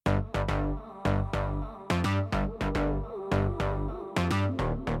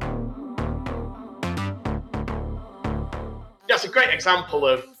that's a great example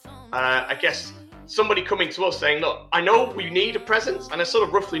of, I guess, somebody coming to us saying, look, I know we need a presence and I sort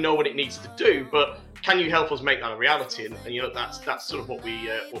of roughly know what it needs to do, but can you help us make that a reality? And that's sort of what we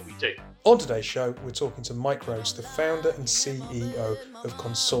do. On today's show, we're talking to Mike Rhodes, the founder and CEO of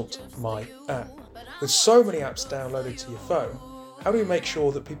Consult My App. With so many apps downloaded to your phone, how do we make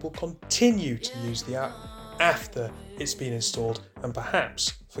sure that people continue to use the app after it's been installed and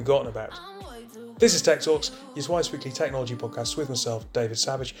perhaps forgotten about? This is Tech Talks, your twice weekly technology podcast with myself, David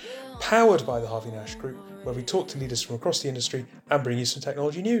Savage, powered by the Harvey Nash Group, where we talk to leaders from across the industry and bring you some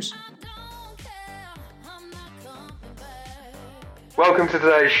technology news. Welcome to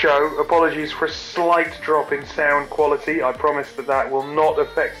today's show. Apologies for a slight drop in sound quality. I promise that will not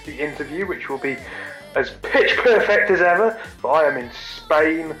affect the interview, which will be as pitch perfect as ever. But I am in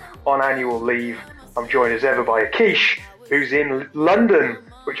Spain on annual leave. I'm joined as ever by Akish, who's in London,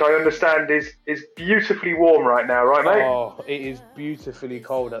 which I understand is beautifully warm right now, right, mate? Oh, it is beautifully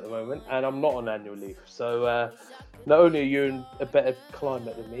cold at the moment, and I'm not on annual leave. So not only are you in a better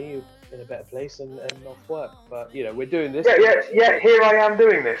climate than me, you're in a better place and off work. But, we're doing this. Yeah, here I am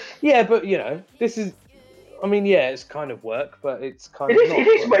doing this. Yeah, but, this is... I mean, yeah, it's kind of work, but it's kind of not. It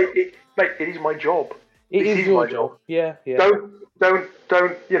is, mate. It is my job. It is your job. Yeah. Don't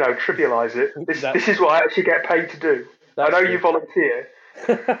trivialise it. This is what I actually get paid to do. I know you volunteer.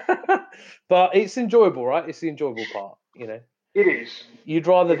 But it's enjoyable, right? It's the enjoyable part, It is. You'd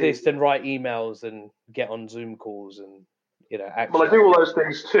rather this than write emails and get on Zoom calls and, actually... Well, I do all those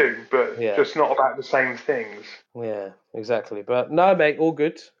things too, but just not about the same things. Yeah, exactly. But no, mate, all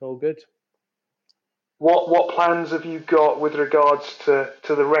good. What plans have you got with regards to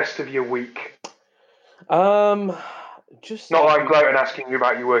the rest of your week? Just not I'm gloating asking you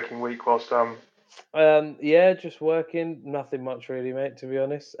about your working week whilst just working. Nothing much really, mate, to be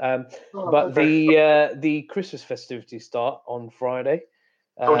honest. But the Christmas festivities start on Friday.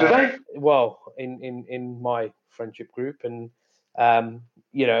 Do they? Well, in my friendship group, and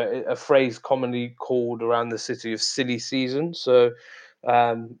a phrase commonly called around the city of silly season. So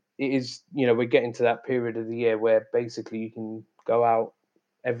it is, we're getting to that period of the year where basically you can go out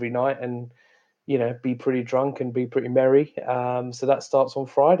every night and be pretty drunk and be pretty merry. So that starts on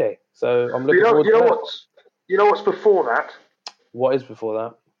Friday. So I'm looking forward to that. You know what's before that? What is before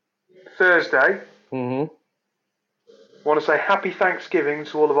that? Thursday. Mm-hmm. I want to say happy Thanksgiving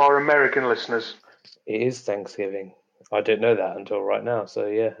to all of our American listeners. It is Thanksgiving. I didn't know that until right now. So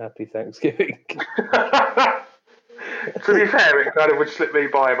yeah, happy Thanksgiving. To be fair, it kind of would slip me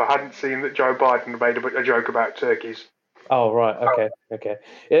by if I hadn't seen that Joe Biden made a joke about turkeys. Oh, right. Okay.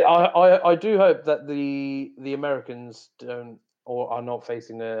 I do hope that the Americans don't or are not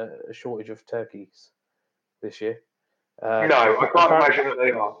facing a shortage of turkeys this year. No, I can't imagine that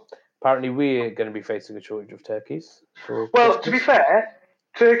they are. Apparently, we're going to be facing a shortage of turkeys. Well, to be fair,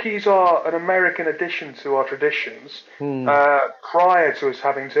 turkeys are an American addition to our traditions. Prior to us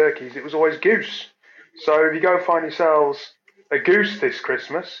having turkeys, it was always goose. So if you go find yourselves a goose this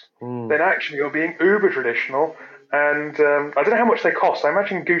Christmas, then actually you're being uber traditional. And I don't know how much they cost. I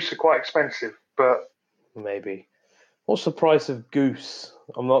imagine goose are quite expensive, but... Maybe. What's the price of goose?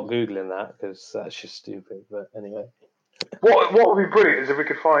 I'm not Googling that because that's just stupid, but anyway. What would be brilliant is if we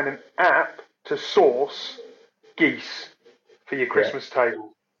could find an app to source geese for your Christmas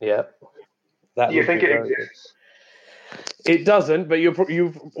table. Yeah. Do you think it exists? It doesn't, but it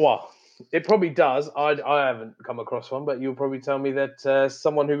probably does. I haven't come across one, but you'll probably tell me that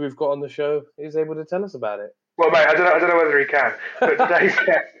someone who we've got on the show is able to tell us about it. Well, mate, I don't know whether he can, but today's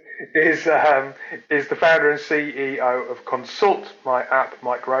guest is the founder and CEO of Consult My App,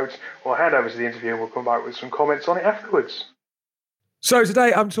 Mike Rhodes. We'll hand over to the interview and we'll come back with some comments on it afterwards. So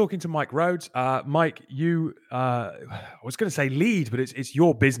today I'm talking to Mike Rhodes. Mike, you, I was going to say lead, but it's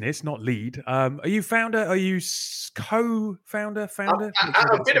your business, not lead. Are you founder? Are you co-founder? Founder?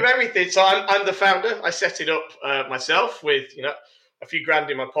 I'm a bit of everything. So I'm the founder. I set it up myself with, a few grand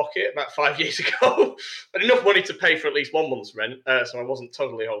in my pocket about 5 years ago, but enough money to pay for at least 1 month's rent, so I wasn't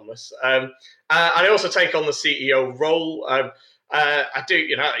totally homeless. I also take on the CEO role. I do,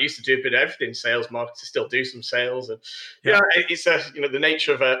 I used to do a bit of everything, sales, marketing, still do some sales. And, it's the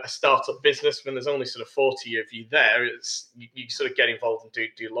nature of a startup business. When there's only sort of 40 of you there, you sort of get involved and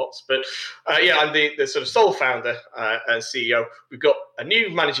do lots. But I'm the sort of sole founder and CEO. We've got a new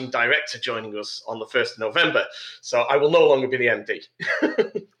managing director joining us on the 1st of November. So I will no longer be the MD.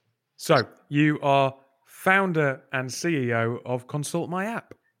 So you are founder and CEO of Consult My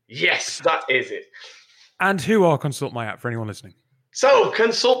App. Yes, that is it. And who are Consult My App for anyone listening? So,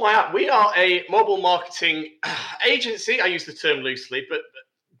 Consult My App, we are a mobile marketing agency. I use the term loosely, but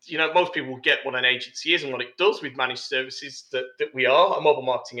most people get what an agency is and what it does with managed services, that we are a mobile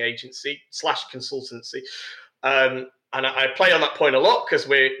marketing agency / consultancy. And I play on that point a lot because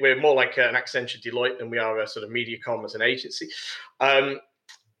we're more like an Accenture Deloitte than we are a sort of Mediacom as an agency.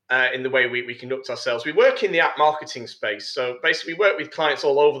 In the way we conduct ourselves. We work in the app marketing space. So basically we work with clients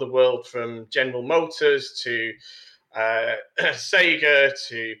all over the world, from General Motors to Sega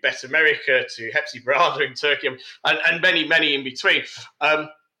to Bet America to Hepsiburada in Turkey, and many, many in between.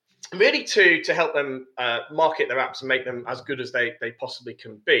 Really to help them market their apps and make them as good as they possibly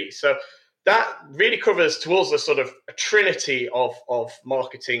can be. So that really covers to us a sort of a trinity of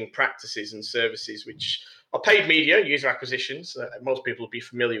marketing practices and services, which are paid media, user acquisitions. Most people will be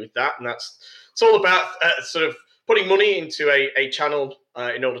familiar with that. And it's all about sort of putting money into a channel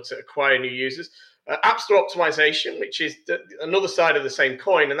in order to acquire new users. App Store optimization, which is another side of the same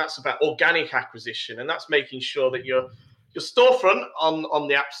coin, and that's about organic acquisition. And that's making sure that your storefront on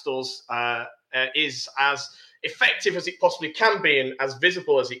the app stores is as effective as it possibly can be and as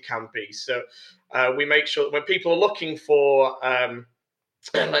visible as it can be. So we make sure that when people are looking for,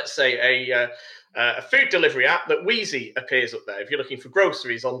 let's say, a food delivery app, that Wheezy appears up there. If you're looking for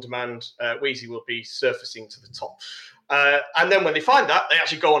groceries on demand, Wheezy will be surfacing to the top. And then when they find that, they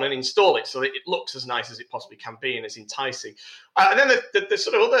actually go on and install it so that it looks as nice as it possibly can be and as enticing. And then the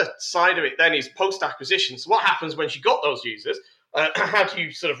sort of other side of it then is post-acquisition. So what happens once you got those users? How do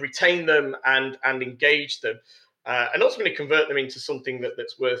you sort of retain them and engage them? And ultimately convert them into something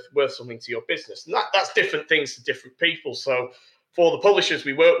that's worth something to your business. And that's different things to different people. So for the publishers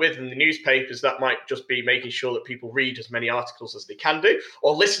we work with and the newspapers, that might just be making sure that people read as many articles as they can do,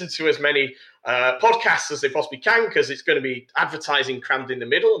 or listen to as many podcasts as they possibly can, because it's going to be advertising crammed in the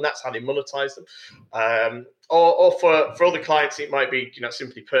middle, and that's how they monetize them. Or for other clients, it might be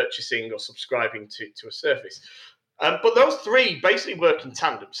simply purchasing or subscribing to a service. But those three basically work in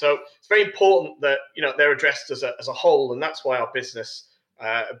tandem. So it's very important that they're addressed as a whole, and that's why our business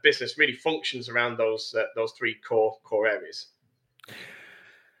really functions around those three core areas.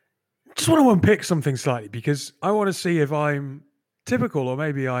 Just want to unpick something slightly, because I want to see if I'm typical or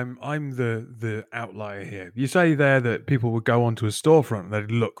maybe I'm the outlier here. You say there that people would go onto a storefront and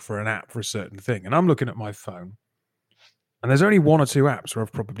they'd look for an app for a certain thing, and I'm looking at my phone, and there's only one or two apps where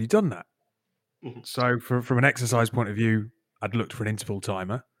I've probably done that. Mm-hmm. So from an exercise point of view, I'd looked for an interval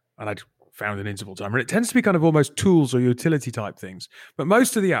timer, and I'd found an interval timer. And it tends to be kind of almost tools or utility type things. But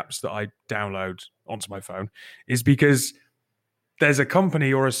most of the apps that I download onto my phone is because there's a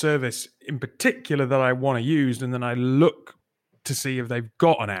company or a service in particular that I want to use, and then I look to see if they've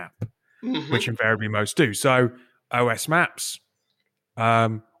got an app, mm-hmm. which invariably most do. So OS Maps,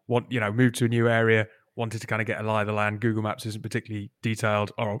 moved to a new area, wanted to kind of get a lie of the land. Google Maps isn't particularly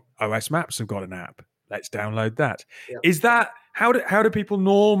detailed. Or OS Maps have got an app. Let's download that. Yeah. Is that how do people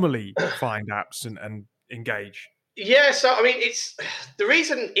normally find apps and engage? Yeah, so I mean, it's the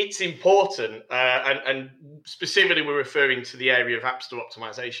reason it's important, and specifically we're referring to the area of App Store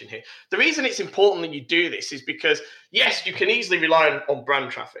optimization here. The reason it's important that you do this is because, yes, you can easily rely on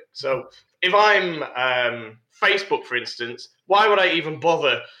brand traffic. So if I'm Facebook, for instance, why would I even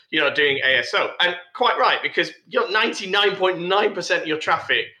bother, doing ASO? And quite right, because 99.9% of your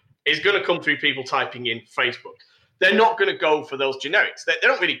traffic is going to come through people typing in Facebook. They're not going to go for those generics. They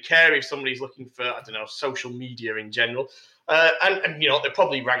don't really care if somebody's looking for, social media in general. And they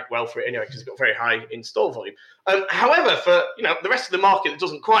probably rank well for it anyway, because it's got very high install volume. However, for, the rest of the market that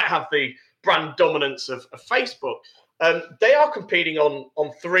doesn't quite have the brand dominance of Facebook, they are competing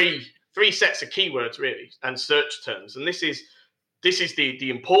on three sets of keywords, really, and search terms. And this is the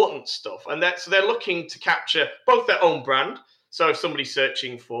important stuff. And so they're looking to capture both their own brand. So if somebody's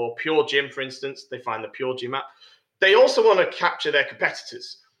searching for Pure Gym, for instance, they find the Pure Gym app. They also want to capture their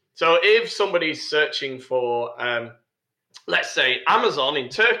competitors. So if somebody's searching for, let's say, Amazon in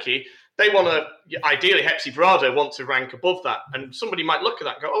Turkey, they want to, ideally Hepsiburada want to rank above that. And somebody might look at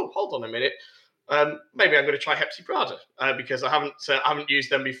that and go, oh, hold on a minute. Maybe I'm going to try Hepsiburada because I haven't used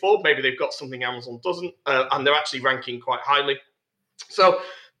them before. Maybe they've got something Amazon doesn't, and they're actually ranking quite highly. So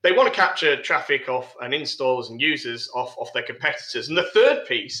they want to capture traffic off and installs and users off their competitors. And the third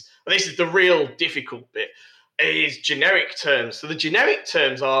piece, and this is the real difficult bit, is generic terms. So the generic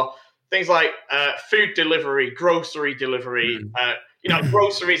terms are things like food delivery, grocery delivery,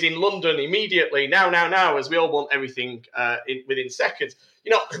 groceries in London immediately, now, as we all want everything within seconds.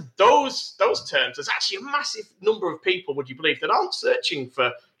 Those terms, there's actually a massive number of people, would you believe, that aren't searching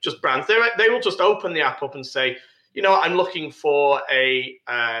for just brands. They will just open the app up and say, I'm looking for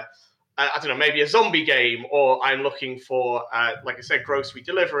maybe a zombie game, or I'm looking for, like I said, grocery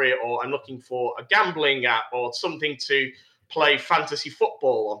delivery, or I'm looking for a gambling app or something to play fantasy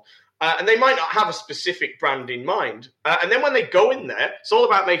football on. And they might not have a specific brand in mind. And then when they go in there, it's all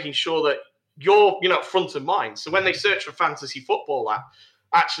about making sure that you're front of mind. So when they search for fantasy football app,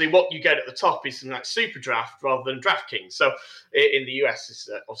 actually what you get at the top is something like Super Draft rather than DraftKings. So in the US, is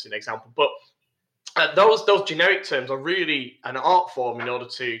obviously an example. But those generic terms are really an art form in order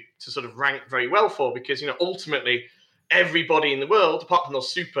to sort of rank very well for, because ultimately everybody in the world, apart from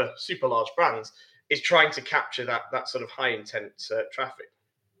those super large brands, is trying to capture that sort of high intent traffic.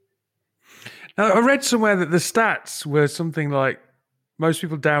 Now, I read somewhere that the stats were something like most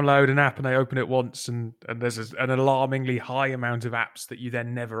people download an app and they open it once, and there's an alarmingly high amount of apps that you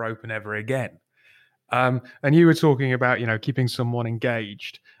then never open ever again. And you were talking about keeping someone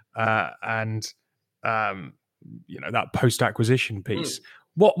engaged and that post-acquisition piece.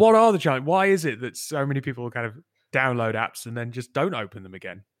 What are the challenges? Why is it that so many people kind of download apps and then just don't open them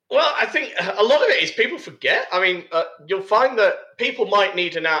again? Well, I think a lot of it is people forget. I mean, you'll find that people might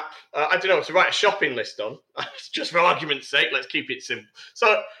need an app, to write a shopping list on. Just for argument's sake, let's keep it simple.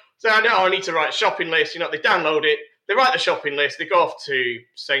 So I know I need to write a shopping list. they download it, they write the shopping list, they go off to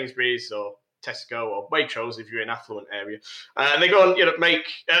Sainsbury's or Tesco or Waitrose if you're in an affluent area, and they go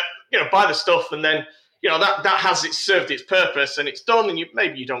and buy the stuff, and then that has served its purpose and it's done, and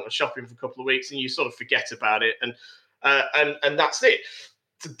maybe you don't go shopping for a couple of weeks and you sort of forget about it, and that's it.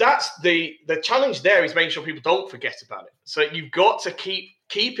 So that's the challenge there, is making sure people don't forget about it. So you've got to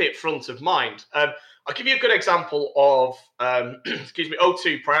keep it front of mind. I'll give you a good example of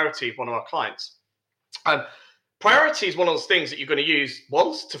O2 Priority, one of our clients. Priority is one of those things that you're going to use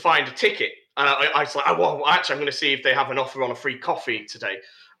once to find a ticket. And I was like, I'm going to see if they have an offer on a free coffee today.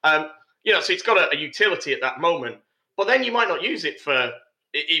 So it's got a utility at that moment, but then you might not use it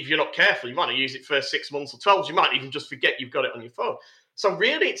if you're not careful, you might not use it for 6 months or 12 months. You might even just forget you've got it on your phone. So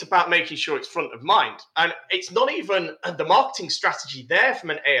really, it's about making sure it's front of mind. And it's not even the marketing strategy there from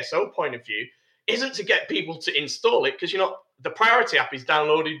an ASO point of view isn't to get people to install it, because, the Priority app is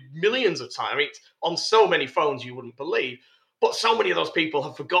downloaded millions of times. I mean, it's on so many phones you wouldn't believe, but so many of those people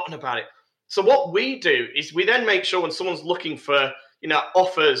have forgotten about it. So what we do is we then make sure when someone's looking for,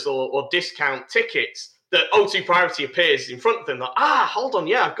 offers or discount tickets, that O2 Priority appears in front of them. Like, hold on,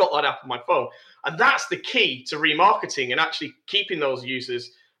 yeah, I've got that app on my phone. And that's the key to remarketing and actually keeping those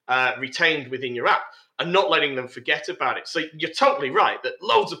users retained within your app and not letting them forget about it. So you're totally right that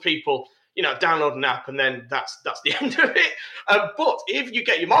loads of people, download an app and then that's the end of it. But if you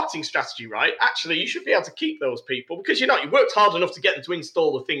get your marketing strategy right, actually you should be able to keep those people, because you worked hard enough to get them to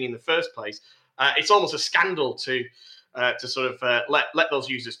install the thing in the first place. It's almost a scandal to sort of let those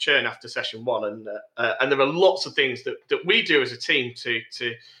users churn after session one. And there are lots of things that we do as a team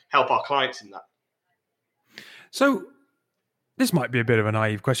to help our clients in that. So this might be a bit of a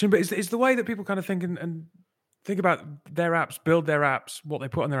naive question, but is the way that people kind of think and think about their apps, build their apps, what they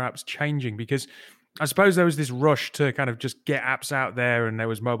put on their apps changing? Because I suppose there was this rush to kind of just get apps out there, and there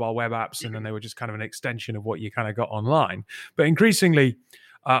was mobile web apps, and then they were just kind of an extension of what you kind of got online. But increasingly,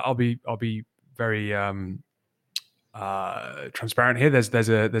 I'll be very transparent here. There's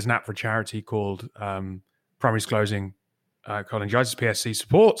an app for charity called Primary Sclerosing Cholangitis PSC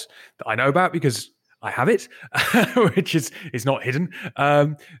Support that I know about because I have it, which is not hidden.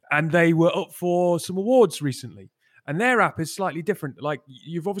 And they were up for some awards recently. And their app is slightly different. Like,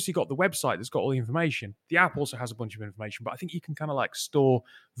 you've obviously got the website that's got all the information. The app also has a bunch of information, but I think you can kind of like store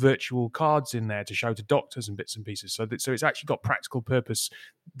virtual cards in there to show to doctors and bits and pieces. So it's actually got practical purpose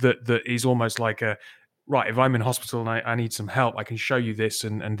that is almost like right, if I'm in hospital and I need some help, I can show you this,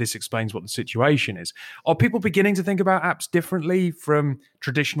 and this explains what the situation is. Are people beginning to think about apps differently from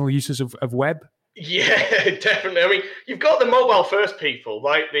traditional uses of web? Yeah, definitely. I mean, you've got the mobile first people,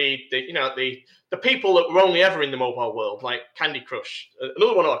 like the people that were only ever in the mobile world, like Candy Crush.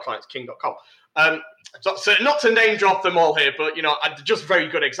 Another one of our clients, King.com. So not to name drop them all here, but just very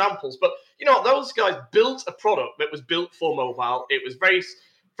good examples. But those guys built a product that was built for mobile. It was very,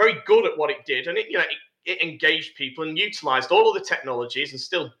 very good at what it did, and it engaged people and utilized all of the technologies, and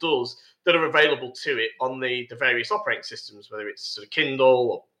still does, that are available to it on the various operating systems, whether it's sort of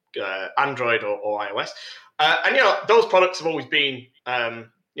Kindle or Android or iOS. And those products have always been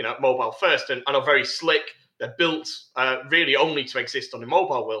mobile first and are very slick. They're built really only to exist on the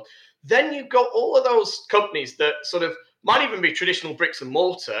mobile world. Then you've got all of those companies that sort of might even be traditional bricks and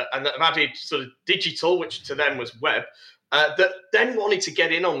mortar, and that have added sort of digital, which to them was web, that then wanted to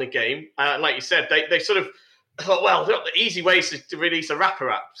get in on the game. Like you said, they sort of thought, well, the easy way is to release a wrapper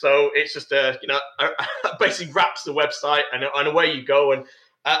app. So it's just basically wraps the website, and away you go,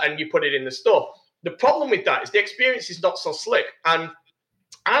 and you put it in the store. The problem with that is the experience is not so slick. And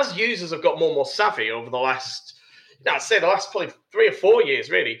as users have got more and more savvy over the last I'd say the last probably 3 or 4 years,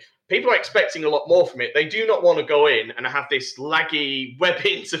 really, people are expecting a lot more from it. They do not want to go in and have this laggy web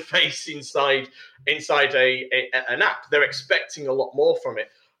interface inside an app. They're expecting a lot more from it.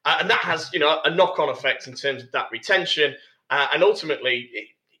 And that has, a knock-on effect in terms of that retention. And ultimately,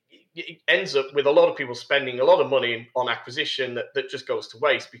 it ends up with a lot of people spending a lot of money on acquisition that just goes to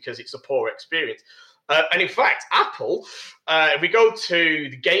waste because it's a poor experience. And in fact, Apple, if we go to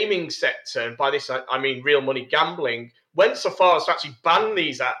the gaming sector, and by this I mean real money gambling, went so far as to actually ban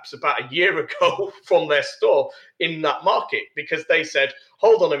these apps about a year ago from their store in that market because they said,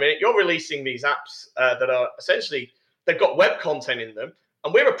 hold on a minute, you're releasing these apps that are essentially, they've got web content in them,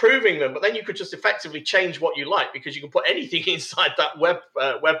 and we're approving them, but then you could just effectively change what you like because you can put anything inside that web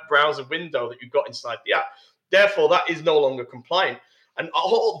browser window that you've got inside the app. Therefore, that is no longer compliant. And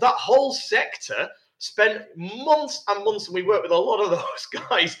that whole sector spent months and months, and we worked with a lot of those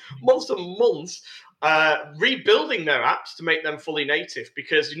guys, months and months, rebuilding their apps to make them fully native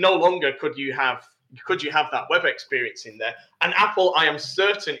because no longer could you have that web experience in there. And Apple, I am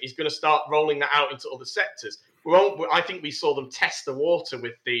certain, is going to start rolling that out into other sectors. I think we saw them test the water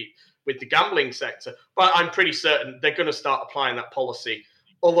with the gambling sector, but I'm pretty certain they're going to start applying that policy.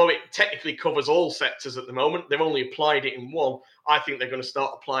 Although it technically covers all sectors at the moment, they've only applied it in one. I think they're going to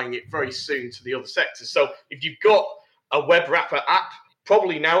start applying it very soon to the other sectors. So if you've got a web wrapper app,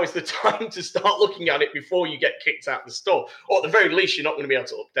 probably now is the time to start looking at it before you get kicked out of the store. Or at the very least, you're not going to be able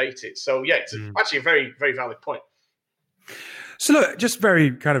to update it. So yeah, it's actually a very, very valid point. So look, just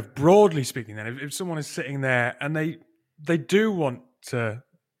very kind of broadly speaking then, if someone is sitting there and they do want to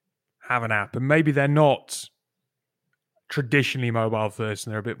have an app and maybe they're not traditionally mobile first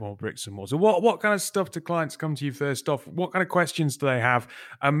and they're a bit more bricks and mortar, what kind of stuff do clients come to you first off? What kind of questions do they have?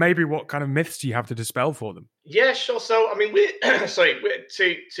 And maybe what kind of myths do you have to dispel for them? Yeah, sure. So, I mean,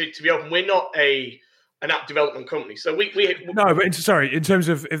 to be open, we're not an app development company. So we no, but in terms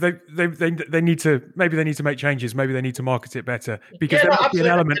of if they need to, maybe they need to make changes, maybe they need to market it better, because there might be an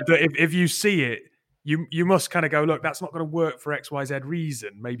element that if you see it, you must kind of go, look, that's not going to work for XYZ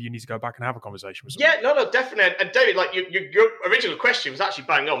reason. Maybe you need to go back and have a conversation with someone. Yeah, no, definitely. And David, like your original question was actually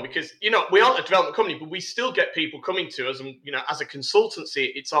bang on because, we aren't a development company, but we still get people coming to us and, as a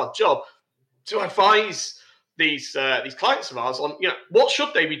consultancy, it's our job to advise these clients of ours on, what should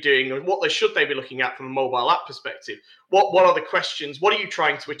they be doing and what should they be looking at from a mobile app perspective? What are the questions? What are you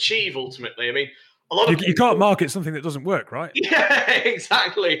trying to achieve ultimately? I mean, a lot of people, you can't market something that doesn't work, right? Yeah,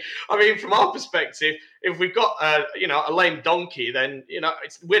 exactly. I mean, from our perspective, if we've got a lame donkey, then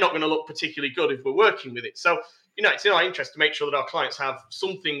we're not going to look particularly good if we're working with it. So it's in our interest to make sure that our clients have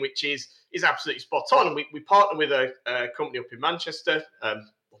something which is absolutely spot on. And we partner with a company up in Manchester.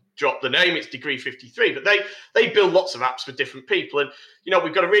 Drop the name, it's Degree 53, but they build lots of apps for different people. And,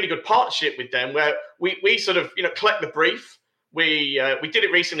 we've got a really good partnership with them where we sort of, collect the brief. We did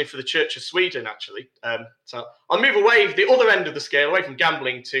it recently for the Church of Sweden, actually. So I'll move away the other end of the scale, away from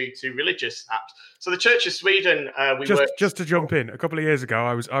gambling to religious apps. So the Church of Sweden, just to jump in, a couple of years ago,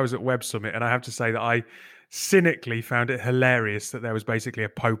 I was at Web Summit, and I have to say that I cynically found it hilarious that there was basically a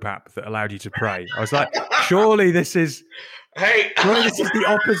Pope app that allowed you to pray. I was like, surely this is the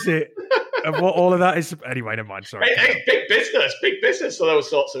opposite of what all of that is. Anyway, never mind. Sorry. Hey, big business for those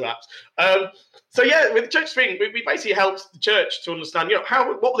sorts of apps. So yeah, with the Church of Sweden, we basically helped the church to understand,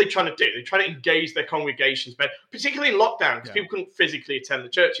 what were they trying to do? They're trying to engage their congregations better, particularly in lockdown, because people couldn't physically attend the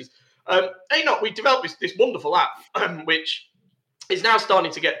churches. We developed this wonderful app, which is now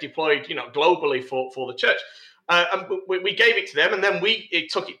starting to get deployed, globally for the church. And we gave it to them, and then we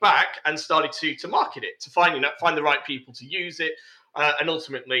took it back and started to market it, to find the right people to use it, and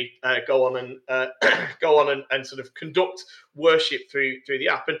ultimately go on and sort of conduct worship through the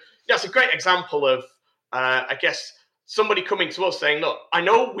app. And that's a great example of, I guess, somebody coming to us saying, look, I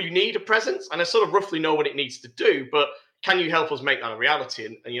know we need a presence, and I sort of roughly know what it needs to do, but can you help us make that a reality?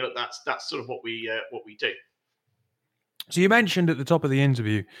 And that's sort of what we do. So you mentioned at the top of the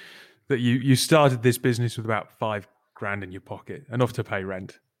interview that you started this business with about $5,000 in your pocket, enough to pay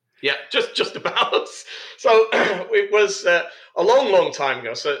rent. Yeah, just about. So it was a long time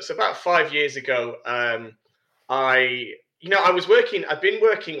ago. So it's about 5 years ago. I've been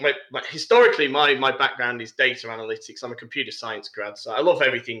working, historically, my background is data analytics. I'm a computer science grad, so I love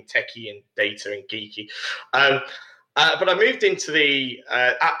everything techie and data and geeky. But I moved into the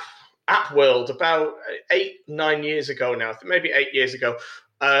app world about 8-9 years ago now, maybe 8 years ago.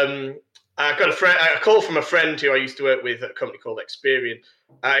 I got a call from a friend who I used to work with at a company called Experian.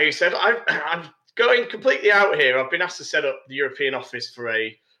 He said, I'm going completely out here. I've been asked to set up the European office for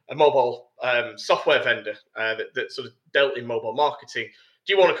a mobile software vendor that sort of dealt in mobile marketing.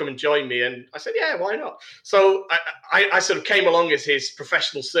 you want to come and join me? And I said, yeah, why not? So I sort of came along as his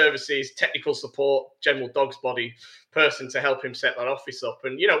professional services, technical support, general dog's body person to help him set that office up.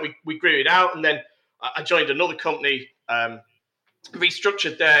 And, we grew it out. And then I joined another company,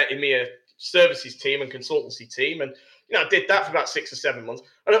 restructured their EMEA services team and consultancy team. And, I did that for about 6 or 7 months.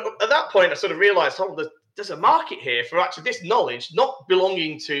 And at that point, I sort of realized, there's a market here for actually this knowledge, not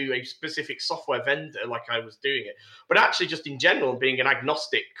belonging to a specific software vendor like I was doing it, but actually just in general being an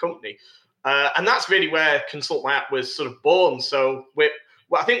agnostic company. And that's really where Consult My App was sort of born. So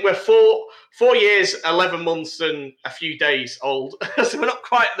I think we're 4 years, 11 months and a few days old. So we're not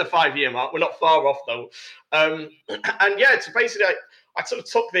quite at the 5-year mark. We're not far off though. And yeah, so basically I sort of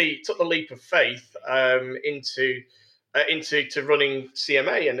took the leap of faith into running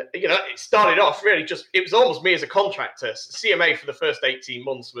CMA. And, it started off really it was almost me as a contractor. CMA for the first 18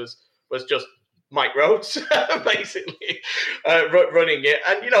 months was just Mike Rhodes, basically, running it.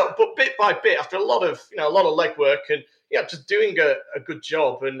 And, but bit by bit, after a lot of legwork and, just doing a good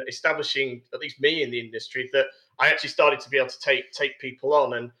job and establishing, at least me in the industry, that I actually started to be able to take people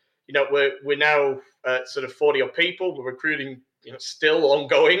on. And, we're now sort of 40 odd people. We're recruiting, still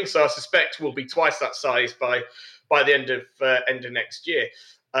ongoing. So I suspect we'll be twice that size by the end of next year.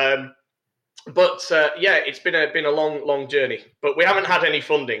 But it's been a long journey. But we haven't had any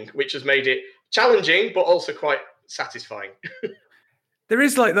funding, which has made it challenging, but also quite satisfying. There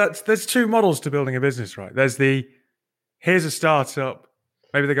is there's two models to building a business, right? There's here's a startup,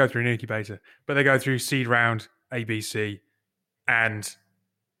 maybe they go through an incubator, but they go through seed round, ABC, and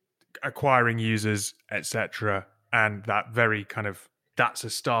acquiring users, etc. And that very kind of, that's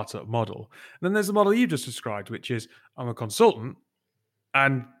a startup model. And then there's the model you just described, which is I'm a consultant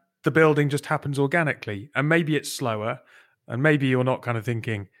and the building just happens organically. And maybe it's slower and maybe you're not kind of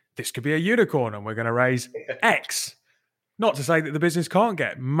thinking this could be a unicorn and we're going to raise X. Not to say that the business can't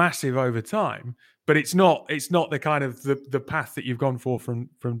get massive over time, but it's not the kind of the path that you've gone for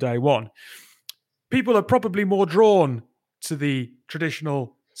from day one. People are probably more drawn to the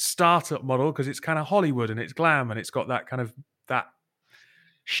traditional startup model because it's kind of Hollywood and it's glam and it's got that kind of that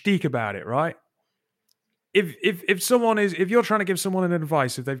shtick about it, right? If you're trying to give someone an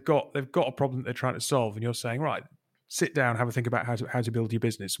advice, if they've got a problem that they're trying to solve, and you're saying, right, sit down, have a think about how to build your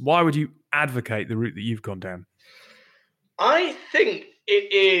business, why would you advocate the route that you've gone down? I think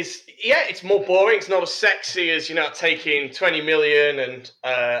it is, it's more boring. It's not as sexy as taking 20 million and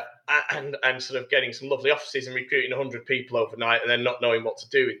sort of getting some lovely offices and recruiting 100 people overnight and then not knowing what to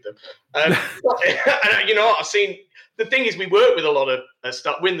do with them. And I've seen. The thing is, we work with a lot of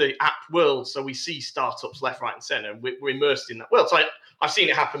we're in the app world, so we see startups left, right, and centre, and we're immersed in that world. So I've seen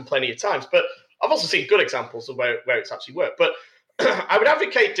it happen plenty of times, but I've also seen good examples of where it's actually worked. But I would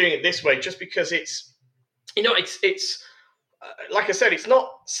advocate doing it this way, just because it's like I said, it's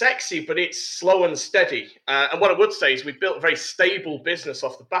not sexy, but it's slow and steady. And what I would say is we've built a very stable business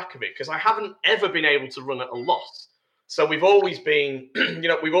off the back of it, because I haven't ever been able to run at a loss. So we've always been,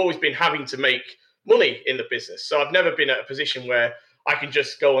 having to make money in the business. So I've never been at a position where I can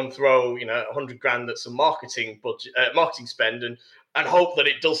just go and throw, 100 grand at some marketing budget, marketing spend and hope that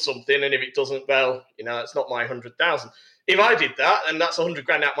it does something. And if it doesn't, well, it's not my 100,000. If I did that, and that's 100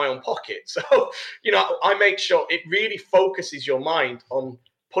 grand out of my own pocket. So, I make sure it really focuses your mind on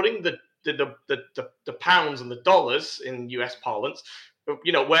putting the pounds and the dollars in US parlance,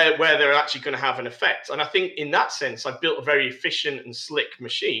 where they're actually going to have an effect. And I think in that sense, I built a very efficient and slick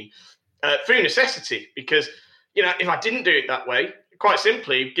machine through necessity, because, if I didn't do it that way, quite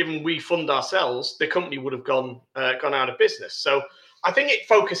simply, given we fund ourselves, the company would have gone out of business. So I think it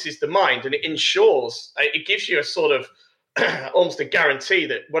focuses the mind, and it ensures, it gives you a sort of almost a guarantee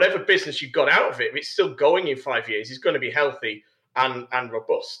that whatever business you've got out of it, if it's still going in 5 years, is going to be healthy and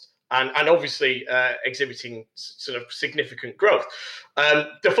robust. And obviously exhibiting sort of significant growth.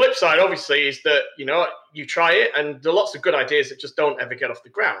 The flip side, obviously, is that, you try it and there are lots of good ideas that just don't ever get off the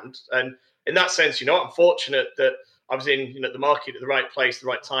ground. And in that sense, I'm fortunate that I was in the market at the right place, the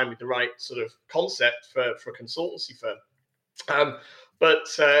right time, with the right sort of concept for a consultancy firm. But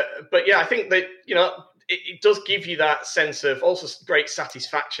yeah, I think that, it does give you that sense of also great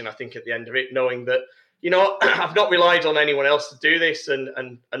satisfaction, I think, at the end of it, knowing that, I've not relied on anyone else to do this,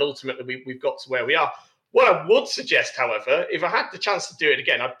 and ultimately we've got to where we are. What I would suggest, however, if I had the chance to do it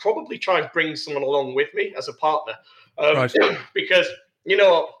again, I'd probably try and bring someone along with me as a partner, right. Because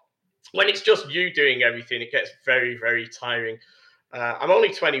when it's just you doing everything, it gets very, very tiring. I'm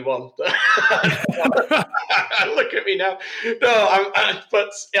only 21. Look at me now. No, but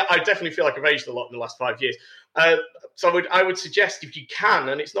yeah, I definitely feel like I've aged a lot in the last 5 years. So I would suggest, if you can,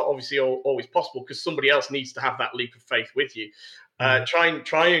 and it's not obviously always possible because somebody else needs to have that leap of faith with you, Try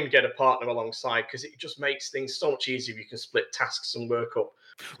and get a partner alongside, because it just makes things so much easier if you can split tasks and work up.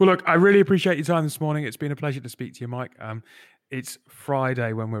 Well, look, I really appreciate your time this morning. It's been a pleasure to speak to you, Mike. It's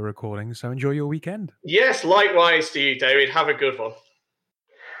Friday when we're recording, so enjoy your weekend. Yes, likewise to you, David. Have a good one.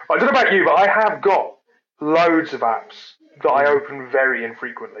 I don't know about you, but I have got loads of apps that I open very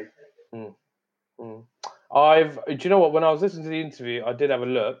infrequently. Do you know what? When I was listening to the interview, I did have a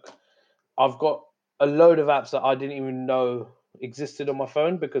look. I've got a load of apps that I didn't even know existed on my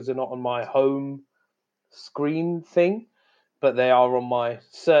phone because they're not on my home screen thing, but they are on my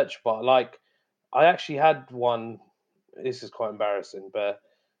search bar. Like, I actually had one. This is quite embarrassing, but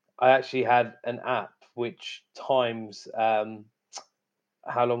I actually had an app which times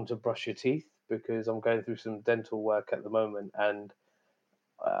how long to brush your teeth, because I'm going through some dental work at the moment, and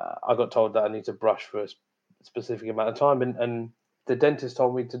I got told that I need to brush for a specific amount of time, and the dentist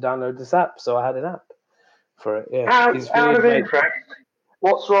told me to download this app, so I had an app for it. Yeah. Out of interest,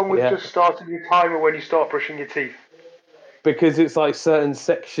 what's wrong with just starting your timer when you start brushing your teeth? Because it's like certain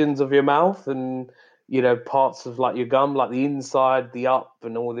sections of your mouth and, you know, parts of like your gum, like the inside, the up,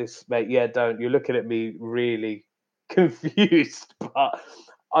 and all this, mate. Yeah, don't. You're looking at me really confused, but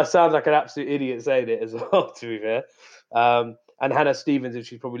I sound like an absolute idiot saying it as well, to be fair. And Hannah Stevens, if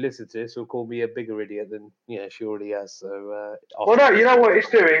she's probably listened to this, will call me a bigger idiot than she already has. So, well, no, you know what it's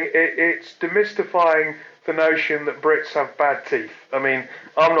doing? It's demystifying the notion that Brits have bad teeth. I mean,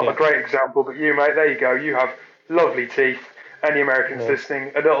 I'm not a great example, but you, mate, there you go. You have lovely teeth. Any Americans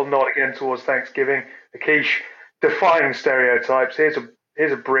listening, a little nod again towards Thanksgiving. Akish, defying stereotypes. Here's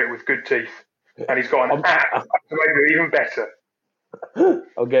a Brit with good teeth, and he's got an app to make it even better.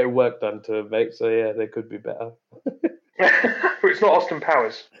 I'll get work done to it, mate. So yeah, they could be better. It's not Austin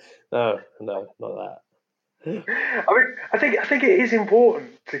Powers. No, not that. I mean, I think it is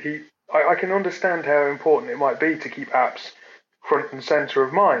important to keep. I can understand how important it might be to keep apps front and centre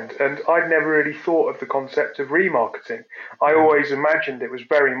of mind, and I'd never really thought of the concept of remarketing. I always imagined it was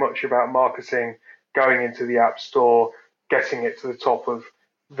very much about marketing, going into the App Store, getting it to the top of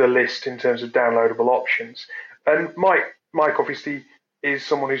the list in terms of downloadable options. And Mike obviously is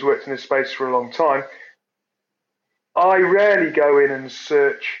someone who's worked in this space for a long time. I rarely go in and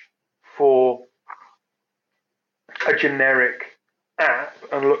search for a generic app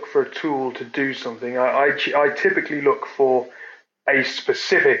and look for a tool to do something. I typically look for a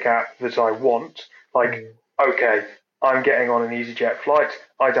specific app that I want. Like, okay, I'm getting on an EasyJet flight.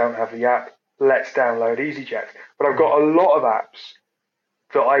 I don't have the app. Let's download EasyJet. But I've got a lot of apps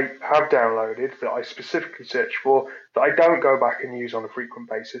that I have downloaded that I specifically search for that I don't go back and use on a frequent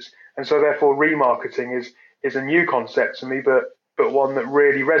basis. And so therefore remarketing is a new concept to me, but one that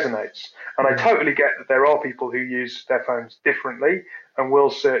really resonates. And I totally get that there are people who use their phones differently and will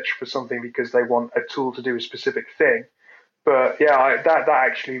search for something because they want a tool to do a specific thing. But yeah, that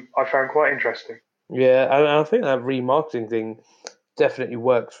actually I found quite interesting. Yeah, and I think that remarketing thing definitely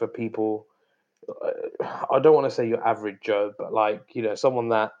works for people. I don't want to say your average Joe, but like, you know, someone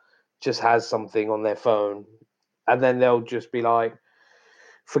that just has something on their phone and then they'll just be like,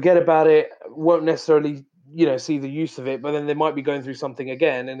 forget about it, won't necessarily, you know, see the use of it, but then they might be going through something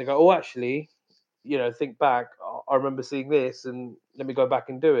again and they go, oh, actually, you know, think back, I remember seeing this and let me go back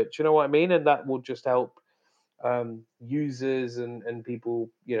and do it. Do you know what I mean? And that will just help users and people,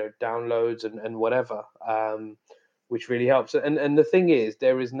 you know, downloads and whatever, which really helps. And the thing is,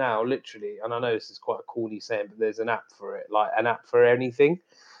 there is now literally, and I know this is quite a corny saying, but there's an app for it, like an app for anything.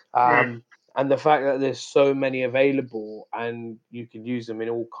 And the fact that there's so many available and you can use them in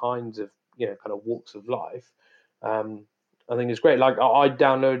all kinds of, you know, kind of walks of life, I think it's great. Like I didn't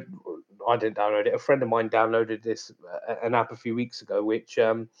download it. A friend of mine downloaded an app a few weeks ago, which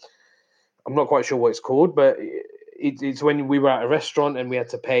I'm not quite sure what it's called, but it's when we were at a restaurant and we had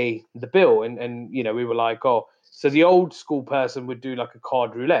to pay the bill. And you know, we were like, oh, so the old school person would do like a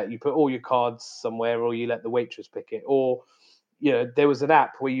card roulette. You put all your cards somewhere or you let the waitress pick it. Or, you know, there was an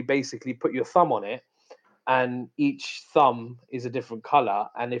app where you basically put your thumb on it and each thumb is a different color.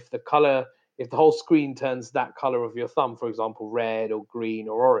 And if the whole screen turns that color of your thumb, for example, red or green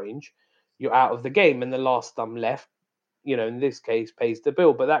or orange, you're out of the game. And the last thumb left, you know, in this case, pays the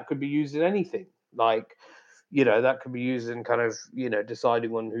bill. But that could be used in anything. Like, you know, that could be used in kind of, you know,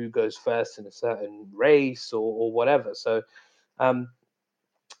 deciding on who goes first in a certain race or whatever. So,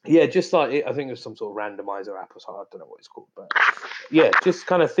 yeah, just like I think there's some sort of randomizer app or something. I don't know what it's called, but yeah, just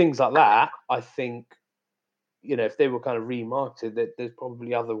kind of things like that. I think, you know, if they were kind of remarketed, that there's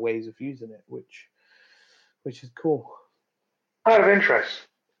probably other ways of using it, which is cool. Out of interest,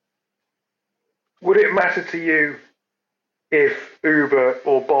 would it matter to you if Uber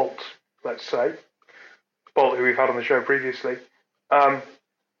or Bolt, let's say, Bolt, who we've had on the show previously,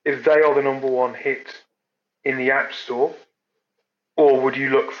 if they are the number one hit in the App Store, or would you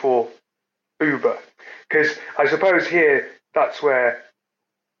look for Uber? Because I suppose here that's where,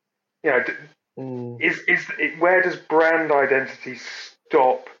 where does brand identity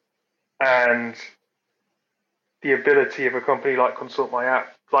stop and the ability of a company like Consult My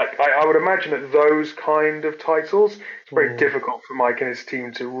App? Like, I would imagine that those kind of titles, it's very difficult for Mike and his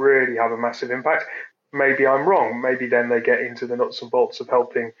team to really have a massive impact. Maybe I'm wrong. Maybe then they get into the nuts and bolts of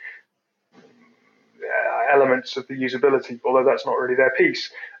helping elements of the usability, although that's not really their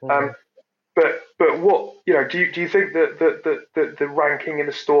piece. But what, do you think that the ranking in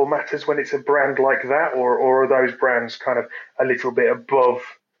the store matters when it's a brand like that, or are those brands kind of a little bit above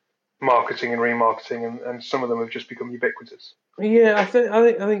marketing and remarketing, and some of them have just become ubiquitous? Yeah, I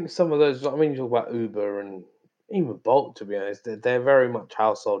think some of those. I mean, you talk about Uber and even Bolt. To be honest, they're very much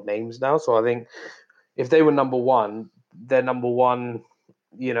household names now. So I think if they were number one, they're number one,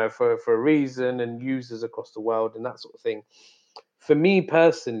 for a reason, and users across the world and that sort of thing. For me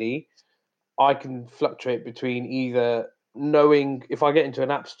personally, I can fluctuate between either knowing if I get into an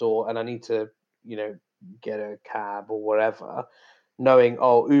app store and I need to, get a cab or whatever, knowing,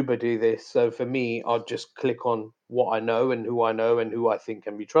 Uber do this. So for me, I'll just click on what I know and who I think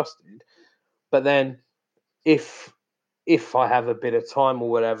can be trusted. But then if I have a bit of time or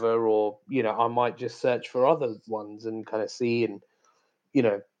whatever, or, I might just search for other ones and kind of see and,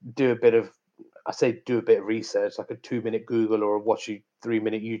 do a bit of research, like a 2-minute Google or watch a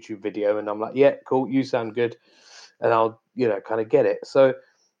 3-minute YouTube video. And I'm like, yeah, cool. You sound good. And I'll, kind of get it. So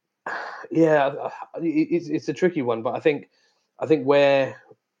yeah, it's a tricky one, but I think where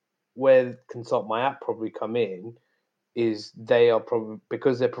Consult My App probably come in is they are probably,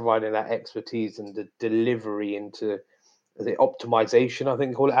 because they're providing that expertise and the delivery into the optimization, I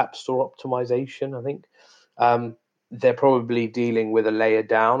think they call it App Store optimization, I think. They're probably dealing with a layer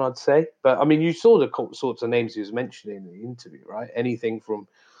down, I'd say. But I mean, you saw the sorts of names he was mentioning in the interview, right? Anything from,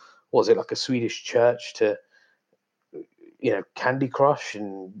 what was it, like a Swedish church to, Candy Crush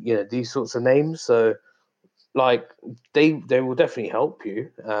and, these sorts of names. So, like, they will definitely help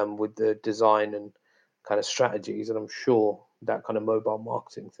you with the design and kind of strategies. And I'm sure that kind of mobile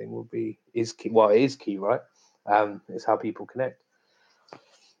marketing thing is key. Well, it is key, right? It's how people connect.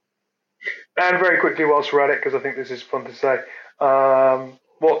 And very quickly, whilst we're at it, because I think this is fun to say,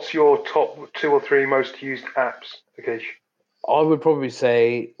 what's your top 2 or 3 most used apps, Akish? I would probably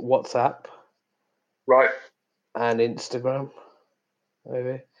say WhatsApp. Right. And Instagram,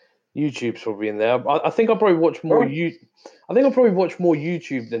 maybe. YouTube's probably in there. I think I'll probably watch more. I think I'll probably watch more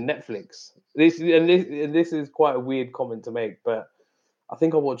YouTube than Netflix. This is quite a weird comment to make, but I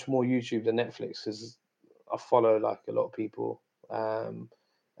think I'll watch more YouTube than Netflix because I follow like a lot of people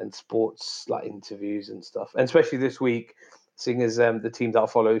and sports like interviews and stuff. And especially this week, seeing as the team that I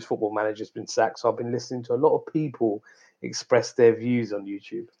follow, whose football manager's been sacked, so I've been listening to a lot of people express their views on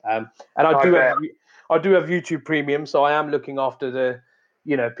YouTube. And I do have YouTube Premium, so I am looking after the,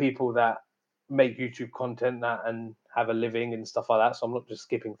 people that make YouTube content that and have a living and stuff like that. So I'm not just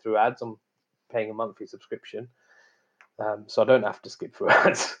skipping through ads. I'm paying a monthly subscription. So I don't have to skip through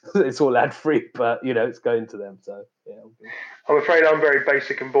ads. It's all ad free, but it's going to them. So yeah. I'm afraid I'm very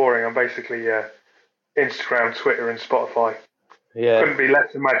basic and boring. I'm basically Instagram, Twitter, and Spotify. Yeah. Couldn't be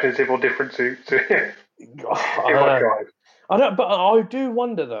less imaginative or different to I don't, but I do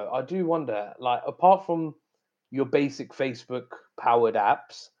wonder though. Like, apart from your basic Facebook powered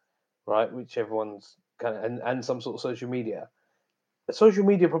apps, right, which everyone's kind of, and some sort of social media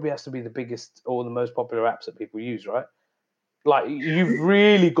probably has to be the biggest or the most popular apps that people use, right? Like, you've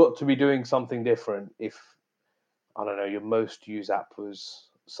really got to be doing something different if, I don't know, your most used app was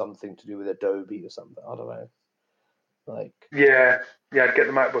something to do with Adobe or something. I don't know. Like, yeah, I'd get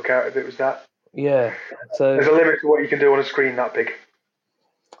the MacBook out if it was that. Yeah, so there's a limit to what you can do on a screen that big.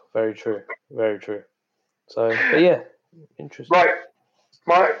 Very true. So, but yeah, interesting.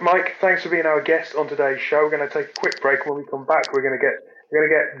 Right, Mike, thanks for being our guest on today's show. We're going to take a quick break. When we come back, we're going to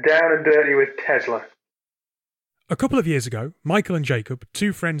get down and dirty with Tesla. A couple of years ago, Michael and Jacob,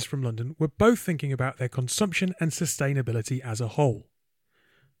 2 friends from London, were both thinking about their consumption and sustainability as a whole.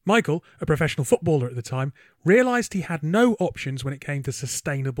 Michael, a professional footballer at the time, realised he had no options when it came to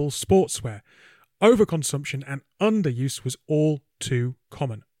sustainable sportswear. Overconsumption and underuse was all too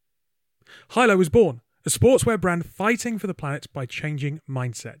common. Hilo was born, a sportswear brand fighting for the planet by changing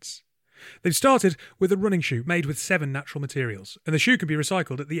mindsets. They've started with a running shoe made with 7 natural materials, and the shoe can be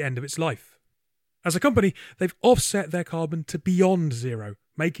recycled at the end of its life. As a company, they've offset their carbon to beyond zero,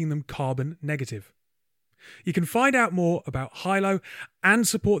 making them carbon negative. You can find out more about Hilo and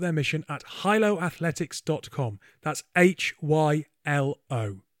support their mission at hiloathletics.com. That's HYLOathletics.com.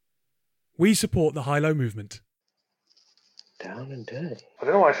 We support the high-low movement. Down and dirty. I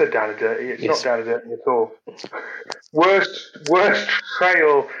don't know why I said down and dirty. It's Yes. not down and dirty at all. Worst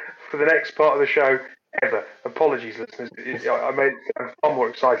trail for the next part of the show ever. Apologies, listeners. I made it sound far more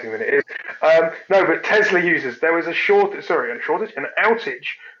exciting than it is. No, but Tesla users, there was an outage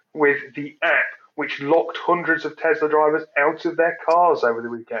with the app which locked hundreds of Tesla drivers out of their cars over the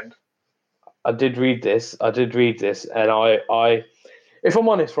weekend. I did read this, and I, if I'm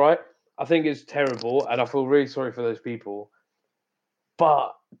honest, right, I think it's terrible, and I feel really sorry for those people.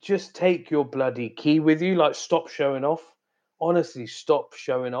 But just take your bloody key with you. Like, stop showing off. Honestly, stop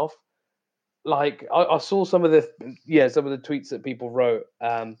showing off. Like, I saw some of the tweets that people wrote.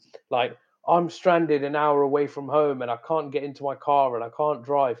 Like, I'm stranded an hour away from home and I can't get into my car and I can't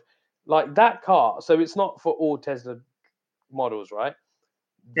drive. Like, that car. So it's not for all Tesla models, right?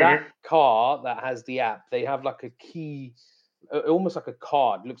 That car that has the app, they have like a key, almost like a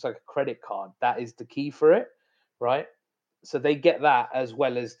card, looks like a credit card. That is the key for it, right? So they get that as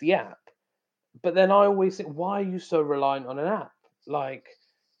well as the app. But then I always think, why are you so reliant on an app? Like,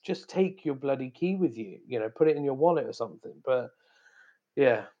 just take your bloody key with you, put it in your wallet or something. But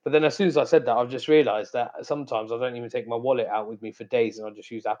yeah, but then as soon as I said that, I've just realized that sometimes I don't even take my wallet out with me for days and I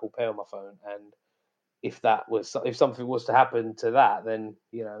just use Apple Pay on my phone. And if something was to happen to that, then,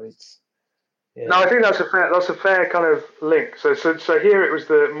 it's... Yeah. No, I think that's a fair kind of link. So here it was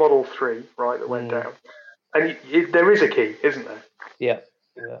the Model 3, right, that went down. And there is a key, isn't there? Yeah.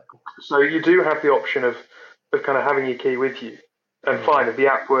 So you do have the option of kind of having your key with you. And fine, if the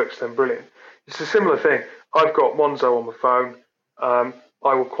app works, then brilliant. It's a similar thing. I've got Monzo on my phone.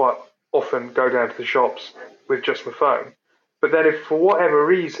 I will quite often go down to the shops with just my phone. But then if for whatever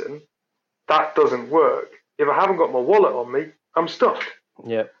reason that doesn't work, if I haven't got my wallet on me, I'm stuck.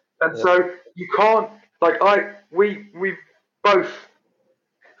 Yeah. And so you can't, we both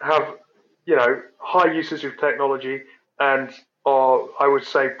have, high usage of technology and are, I would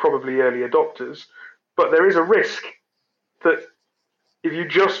say, probably early adopters. But there is a risk that if you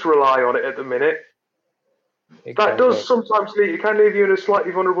just rely on it at the minute, that does sometimes leave you in a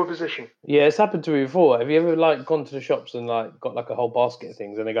slightly vulnerable position. Yeah, it's happened to me before. Have you ever gone to the shops and got a whole basket of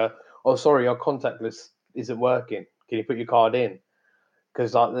things and they go, "Oh, sorry, your contactless isn't working. Can you put your card in?"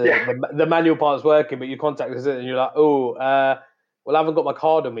 Because the manual part's working, but your contactless isn't, and you're like, "Oh, well, I haven't got my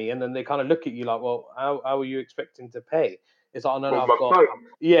card on me," and then they kind of look at you like, "Well, how are you expecting to pay?" It's like, "Oh, no, I've got phone.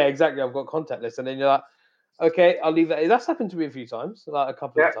 Yeah, exactly, I've got contactless," and then you're like, "Okay, I'll leave that." That's happened to me a few times, a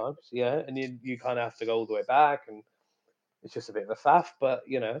couple of times, and you kind of have to go all the way back, and it's just a bit of a faff. But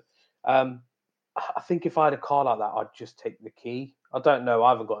I think if I had a car like that, I'd just take the key. I don't know.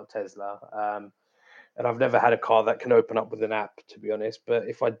 I haven't got a Tesla, and I've never had a car that can open up with an app, to be honest. But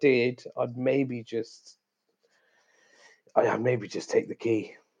if I did, I'd maybe just take the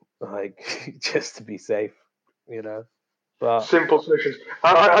key, just to be safe, But simple solutions.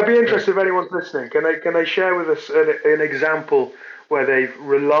 I'd be interested if anyone's listening. Can they share with us an example where they've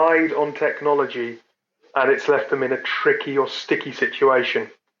relied on technology and it's left them in a tricky or sticky situation?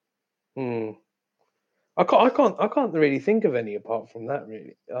 I can't really think of any apart from that.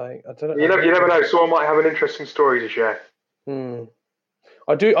 Really, I don't know. You never know. Someone might have an interesting story to share.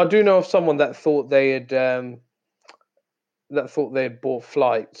 I do know of someone that thought they had bought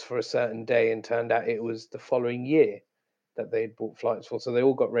flights for a certain day, and turned out it was the following year that they had bought flights for. So they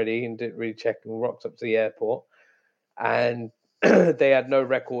all got ready and didn't really check and rocked up to the airport, and they had no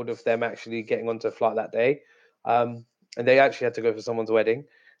record of them actually getting onto a flight that day, and they actually had to go for someone's wedding,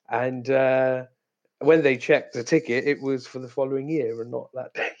 and when they checked the ticket, it was for the following year and not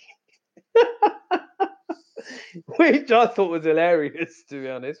that day. Which I thought was hilarious, to be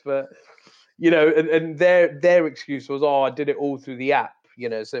honest. But and their excuse was, "Oh, I did it all through the app,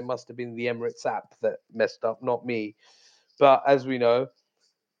 so it must have been the Emirates app that messed up, not me." But as we know,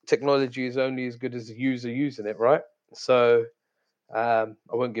 technology is only as good as the user using it, right? So I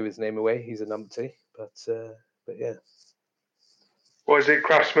won't give his name away. He's a numpty, but yeah. What is it?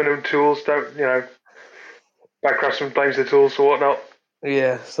 Craftsman and tools don't, bad craftsman blames the tools or whatnot.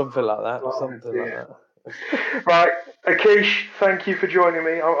 Yeah, something like that. Like that. Right, Akish, thank you for joining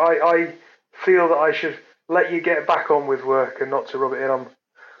me. I feel that I should let you get back on with work and not to rub it in.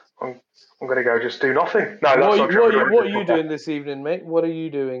 I'm going to go just do nothing. No, that's not true. What are you doing this evening, mate? What are you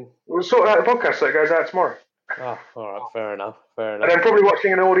doing? We'll sort out the podcast that goes out tomorrow. Oh, all right, fair enough. And then probably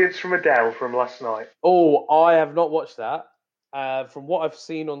watching an audience from Adele from last night. Oh, I have not watched that. From what I've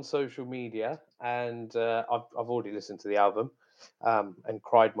seen on social media, and I've already listened to the album and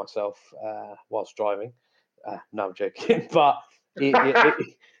cried myself whilst driving. No, I'm joking, but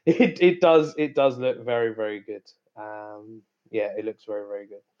it does look very, very good. yeah, it looks very, very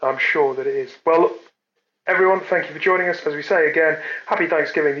good. I'm sure that it is. Well, everyone, thank you for joining us. As we say again, happy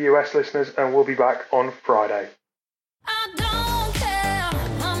Thanksgiving to US listeners, and we'll be back on Friday.